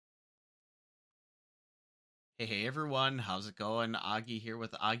Hey everyone, how's it going? Augie here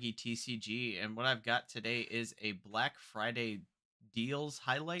with Augie TCG, and what I've got today is a Black Friday deals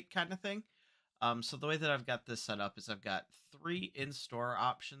highlight kind of thing. So the way that I've got this set up is I've got three in-store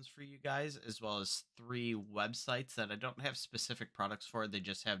options for you guys, as well as three websites that I don't have specific products for. They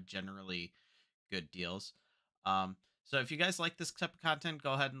just have generally good deals. So if you guys like this type of content,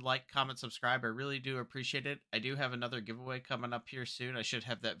 go ahead and like, comment, subscribe. I really do appreciate it. I do have another giveaway coming up here soon. I should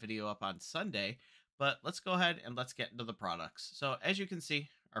have that video up on Sunday, but let's go ahead and let's get into the products. So as you can see,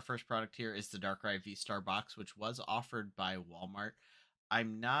 our first product here is the Darkrai V-Star box, which was offered by Walmart.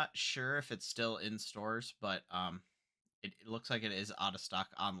 I'm not sure if it's still in stores, but it looks like it is out of stock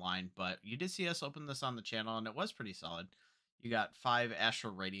online. But you did see us open this on the channel, and it was pretty solid. You got 5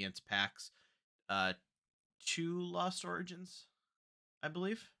 Astral Radiance packs, uh, 2 Lost Origins, I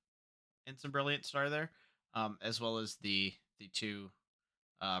believe, and some Brilliant Star there, as well as the 2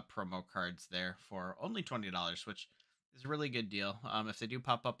 promo cards there for only $20, which is a really good deal. If they do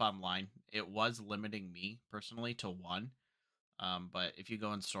pop up online, it was limiting me personally to 1. But if you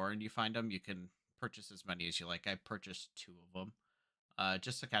go in store and you find them, you can purchase as many as you like. I purchased 2 of them,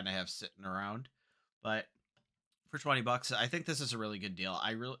 just to kind of have sitting around. But for $20, I think this is a really good deal.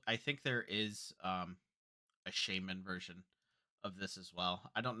 I think there is a shaman version of this as well.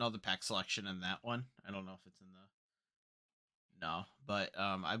 I don't know the pack selection in that one. I don't know if it's in the but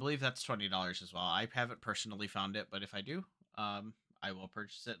I believe that's $20 as well. I haven't personally found it, but if I do, I will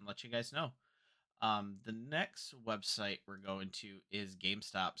purchase it and let you guys know. The next website we're going to is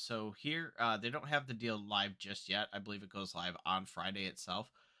GameStop. So here, they don't have the deal live just yet. I believe it goes live on Friday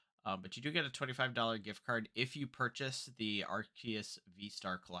itself. But you do get a $25 gift card if you purchase the Arceus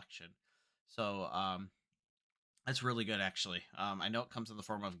V-Star collection. So that's really good, actually. I know it comes in the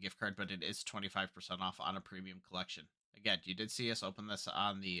form of a gift card, but it is 25% off on a premium collection. Again, you did see us open this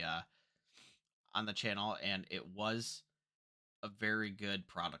on the channel, and it was a very good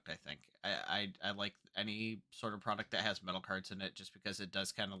product. I think I like any sort of product that has metal cards in it, just because it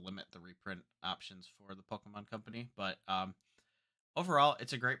does kind of limit the reprint options for the Pokemon Company. But overall,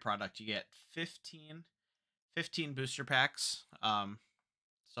 it's a great product. You get 15 booster packs.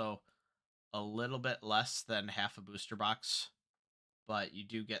 So a little bit less than half a booster box, but you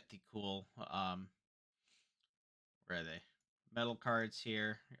do get the cool where are they, metal cards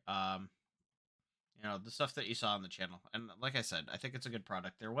here. The stuff that you saw on the channel, and like I said, I think it's a good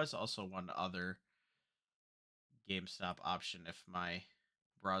product. There was also one other GameStop option, if my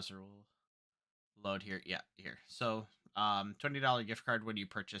browser will load here. Yeah, here. So $20 gift card when you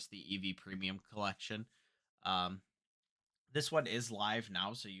purchase the EV Premium Collection. This one is live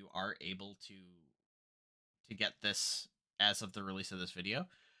now, so you are able to get this as of the release of this video.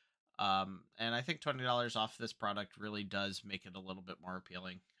 And I think $20 off this product really does make it a little bit more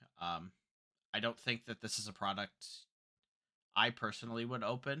appealing. I don't think that this is a product I personally would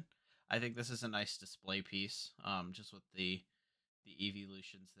open. I think this is a nice display piece, just with the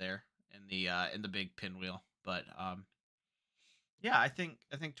evolutions there and the big pinwheel. But yeah, I think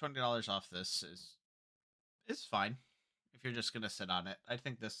 $20 off this is fine if you're just gonna sit on it. I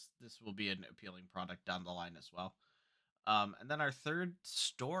think this will be an appealing product down the line as well. And then our third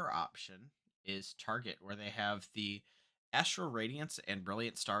store option is Target, where they have the Astral Radiance and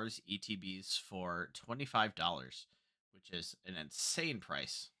Brilliant Stars ETBs for $25, which is an insane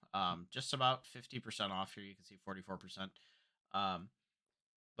price. Just about 50% off here. You can see 44%.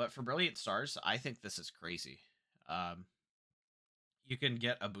 But for Brilliant Stars, I think this is crazy. You can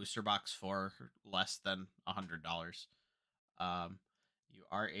get a booster box for less than $100. You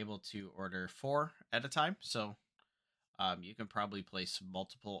are able to order 4 at a time, so you can probably place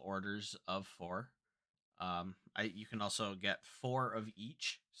multiple orders of 4. You can also get 4 of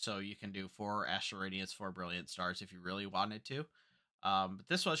each, so you can do 4 Astral Radiance, 4 Brilliant Stars if you really wanted to. But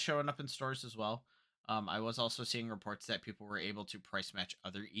this was showing up in stores as well. I was also seeing reports that people were able to price match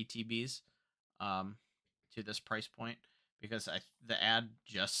other ETBs to this price point, because the ad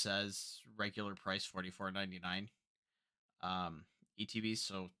just says regular price $44.99 ETBs,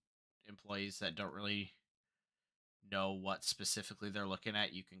 so employees that don't really know what specifically they're looking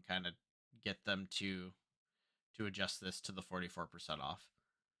at, you can kind of get them to adjust this to the 44% off.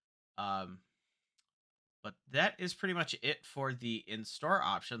 But that is pretty much it for the in-store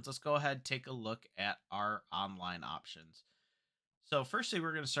options. Let's go ahead and take a look at our online options. So firstly,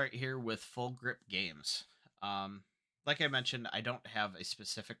 we're going to start here with Full Grip Games. Like I mentioned, I don't have a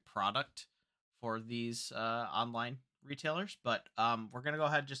specific product for these online retailers, but we're going to go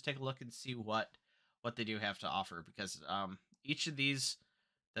ahead and just take a look and see what they do have to offer, because each of these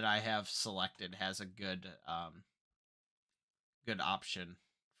that I have selected has a good option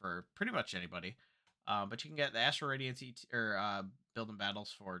for pretty much anybody. But you can get the Astral Radiance or Build and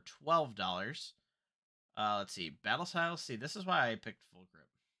Battles for $12. Let's see, Battle Styles. See, this is why I picked Full Grip.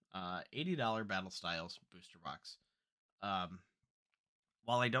 $80 Battle Styles booster box. Um,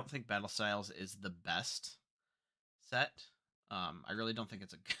 while I don't think Battle Styles is the best set, I really don't think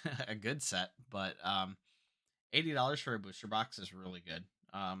it's a good set. But $80 for a booster box is really good.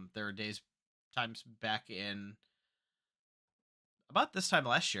 There were times back in about this time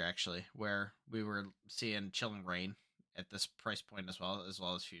last year, actually, where we were seeing Chilling Rain at this price point as well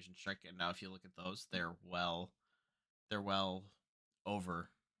as Fusion Strike. And now, if you look at those, they're well over,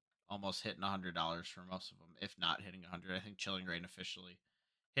 almost hitting $100 for most of them, if not hitting 100. I think Chilling Rain officially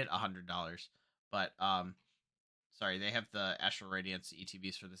hit $100, but sorry, they have the Astral Radiance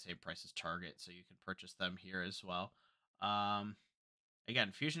ETBs for the same price as Target, so you can purchase them here as well. Um,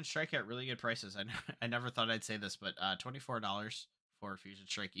 Again, Fusion Strike at really good prices. I never thought I'd say this, but $24 for Fusion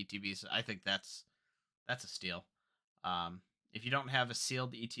Strike ETBs. I think that's a steal. Um, if you don't have a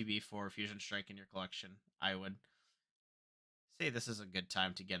sealed ETB for Fusion Strike in your collection, I would say this is a good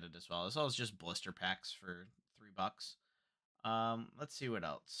time to get it as well as just blister packs for $3. Let's see what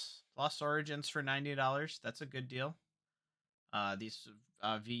else. Lost Origins for $90. That's a good deal. These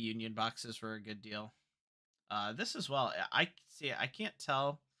V Union boxes were a good deal. This as well. I see. I can't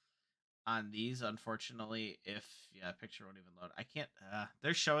tell on these, unfortunately. If picture won't even load. I can't.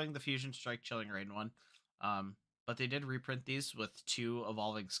 They're showing the Fusion Strike Chilling Rain one, but they did reprint these with 2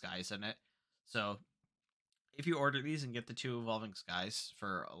 Evolving Skies in it. So if you order these and get the 2 Evolving Skies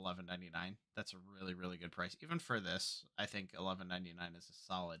for $11.99, that's a really, really good price. Even for this, I think $11.99 is a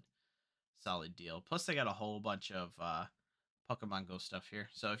solid deal. Plus, they got a whole bunch of Pokemon Go stuff here.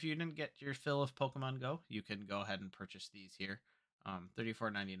 So if you didn't get your fill of Pokemon Go, you can go ahead and purchase these here.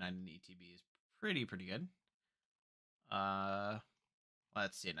 $34.99 in ETB is pretty good.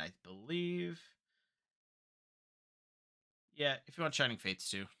 Let's see, and I believe, yeah, if you want Shining Fates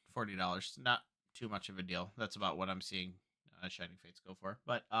too, $40. Not too much of a deal. That's about what I'm seeing Shining Fates go for.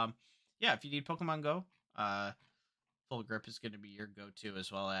 But yeah, if you need Pokemon Go, Full Grip is going to be your go-to,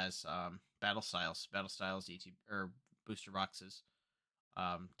 as well as Battle Styles ET or booster boxes.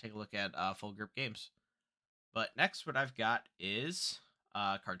 Take a look at Full Grip games. But next, what I've got is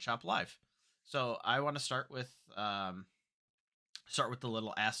Card Shop Live. So I want to start with the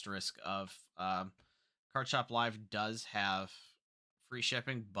little asterisk of Card Shop Live does have free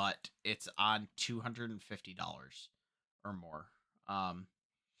shipping, but it's on $250 or more.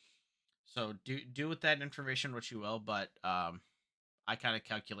 So do with that information what you will, but I kind of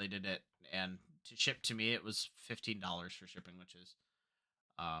calculated it, and to ship to me, it was $15 for shipping, which is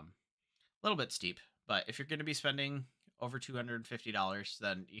a little bit steep. But if you're going to be spending over $250,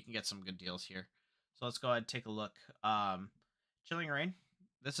 then you can get some good deals here. So let's go ahead and take a look. Chilling Rain.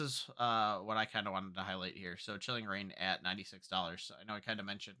 This is what I kind of wanted to highlight here. So Chilling Rain at $96. I know I kind of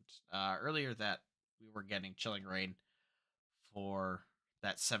mentioned earlier that we were getting Chilling Rain for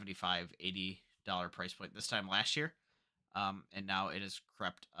that $75, $80 price point this time last year. And now it has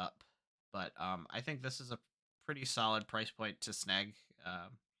crept up. But I think this is a pretty solid price point to snag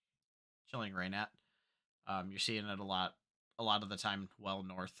Chilling Rain at. You're seeing it a lot of the time, well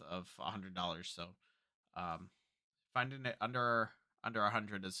north of $100. So finding it under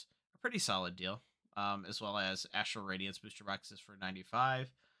 100 is a pretty solid deal. As well as Astral Radiance booster boxes for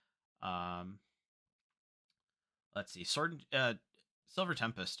 95. Let's see, Silver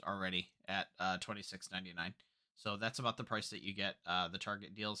Tempest already at $26.99. So that's about the price that you get the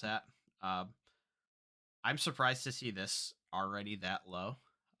Target deals at. I'm surprised to see this already that low.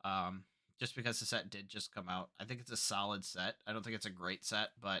 Just because the set did just come out. I think it's a solid set. I don't think it's a great set,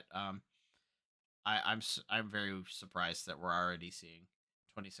 but I'm very surprised that we're already seeing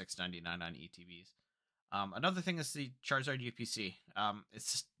 $26.99 on ETBs. Another thing is the Charizard UPC. I'm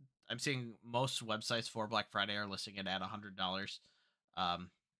seeing most websites for Black Friday are listing it at $100. I'm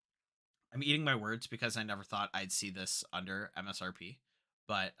eating my words because I never thought I'd see this under MSRP.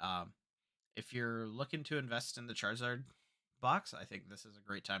 But if you're looking to invest in the Charizard box, I think this is a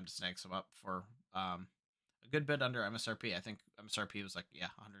great time to snag some up for a good bit under MSRP. I think MSRP was like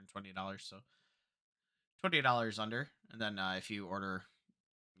 $120, so $20 under. And then if you order,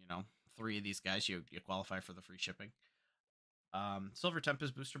 3 of these guys, you qualify for the free shipping. Silver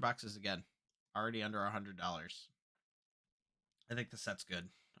Tempest booster boxes again, already under $100. I think the set's good.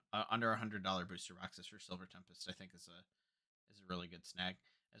 Under $100 booster boxes for Silver Tempest, I think is a really good snag,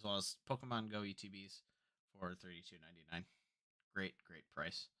 as well as Pokemon Go ETBs for $32.99. Great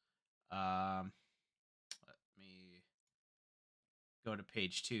price. Let me go to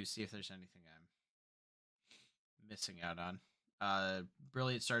page 2, see if there's anything I'm missing out on. Uh,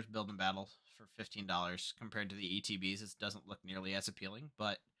 Brilliant Stars Build and Battle for $15 compared to the ETBs. It doesn't look nearly as appealing,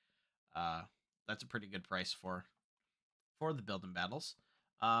 but uh, that's a pretty good price for the build and battles.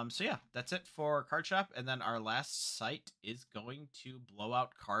 So yeah, that's it for Card Shop, and then our last site is going to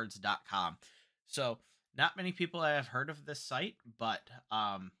blowoutcards.com. So not many people have heard of this site, but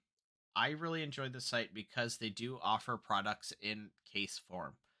I really enjoy this site because they do offer products in case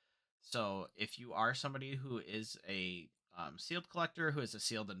form. So if you are somebody who is a sealed collector, who is a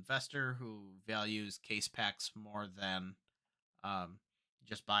sealed investor, who values case packs more than um,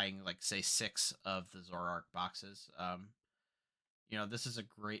 just buying, like, say, six of the Zoroark boxes, this is a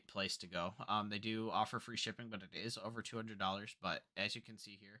great place to go. They do offer free shipping, but it is over $200. But as you can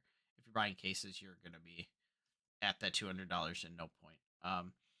see here, if you're buying cases, you're going to be at that $200 in no point.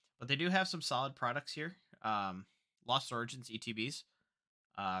 But they do have some solid products here. Lost Origins ETBs,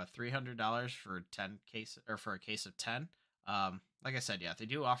 $300 for 10 case, or for a case of 10. Like I said, yeah, they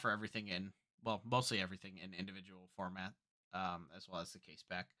do offer everything in, well, mostly everything in individual format, as well as the case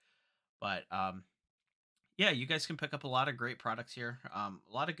pack. But yeah, you guys can pick up a lot of great products here. A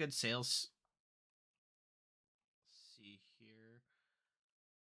lot of good sales. Let's see here.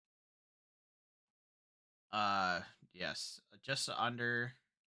 Yes, just under,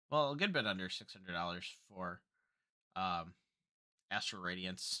 well, a good bit under $600 for um Astral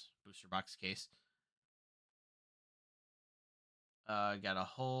Radiance booster box case. Got a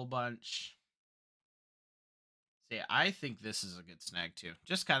whole bunch. See, I think this is a good snag too.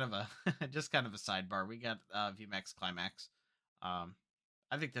 Just kind of a just kind of a sidebar. We got VMAX Climax. Um,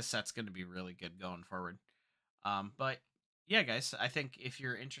 I think this set's going to be really good going forward. But yeah, guys, I think if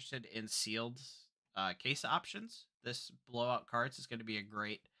you're interested in sealed case options, this blowout cards is going to be a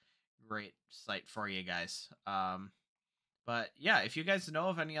great site for you guys. But yeah, if you guys know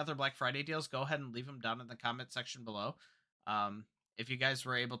of any other Black Friday deals, go ahead and leave them down in the comment section below. If you guys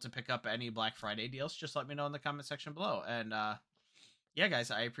were able to pick up any Black Friday deals, just let me know in the comment section below. And yeah,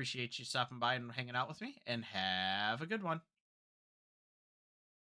 guys, I appreciate you stopping by and hanging out with me, and have a good one.